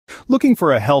Looking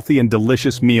for a healthy and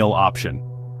delicious meal option?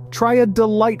 Try a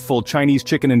delightful Chinese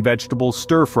chicken and vegetable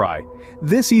stir-fry.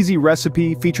 This easy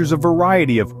recipe features a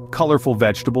variety of colorful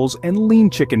vegetables and lean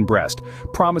chicken breast,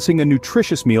 promising a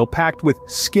nutritious meal packed with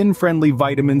skin-friendly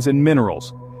vitamins and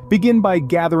minerals. Begin by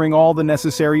gathering all the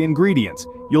necessary ingredients.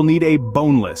 You'll need a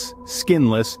boneless,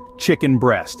 skinless chicken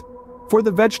breast. For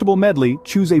the vegetable medley,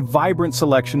 choose a vibrant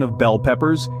selection of bell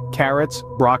peppers, carrots,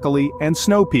 broccoli, and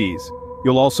snow peas.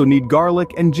 You'll also need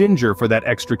garlic and ginger for that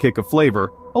extra kick of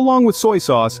flavor, along with soy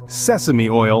sauce,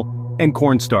 sesame oil, and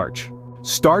cornstarch.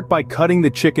 Start by cutting the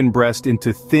chicken breast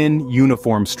into thin,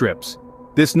 uniform strips.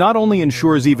 This not only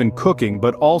ensures even cooking,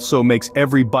 but also makes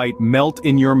every bite melt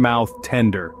in your mouth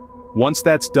tender. Once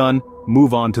that's done,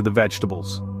 move on to the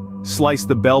vegetables. Slice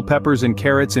the bell peppers and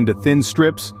carrots into thin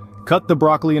strips, cut the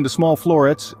broccoli into small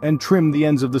florets, and trim the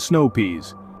ends of the snow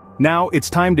peas. Now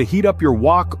it's time to heat up your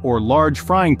wok or large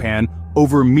frying pan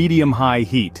over medium-high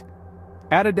heat.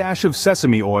 Add a dash of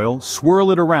sesame oil,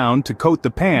 swirl it around to coat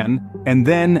the pan, and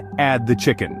then add the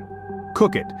chicken.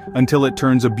 Cook it until it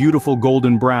turns a beautiful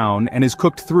golden brown and is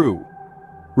cooked through.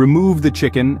 Remove the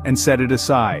chicken and set it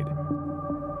aside.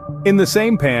 In the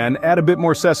same pan, add a bit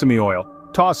more sesame oil.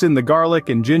 Toss in the garlic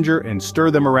and ginger and stir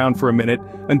them around for a minute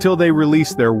until they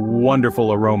release their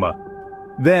wonderful aroma.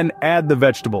 Then add the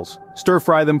vegetables.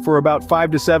 Stir-fry them for about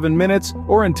 5 to 7 minutes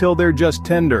or until they're just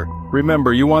tender.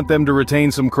 Remember, you want them to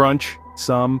retain some crunch.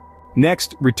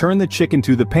 Next, return the chicken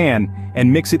to the pan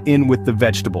and mix it in with the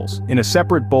vegetables. In a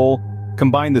separate bowl,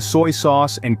 combine the soy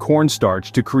sauce and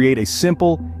cornstarch to create a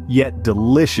simple yet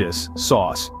delicious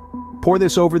sauce. Pour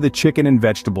this over the chicken and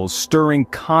vegetables, stirring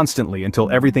constantly until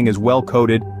everything is well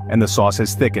coated and the sauce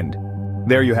has thickened.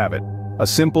 There you have it. A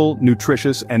simple,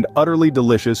 nutritious, and utterly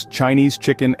delicious Chinese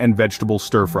chicken and vegetable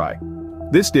stir-fry.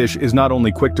 This dish is not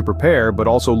only quick to prepare, but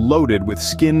also loaded with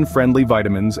skin-friendly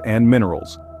vitamins and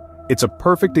minerals. It's a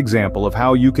perfect example of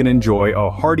how you can enjoy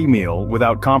a hearty meal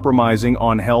without compromising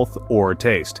on health or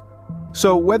taste.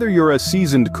 So whether you're a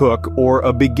seasoned cook or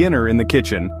a beginner in the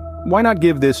kitchen, why not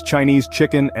give this Chinese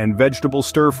chicken and vegetable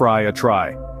stir-fry a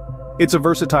try? It's a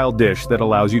versatile dish that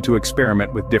allows you to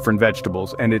experiment with different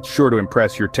vegetables, and it's sure to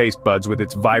impress your taste buds with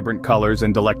its vibrant colors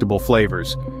and delectable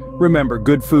flavors. Remember,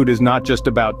 good food is not just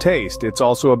about taste, it's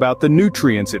also about the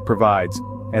nutrients it provides.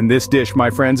 And this dish, my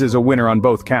friends, is a winner on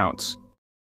both counts.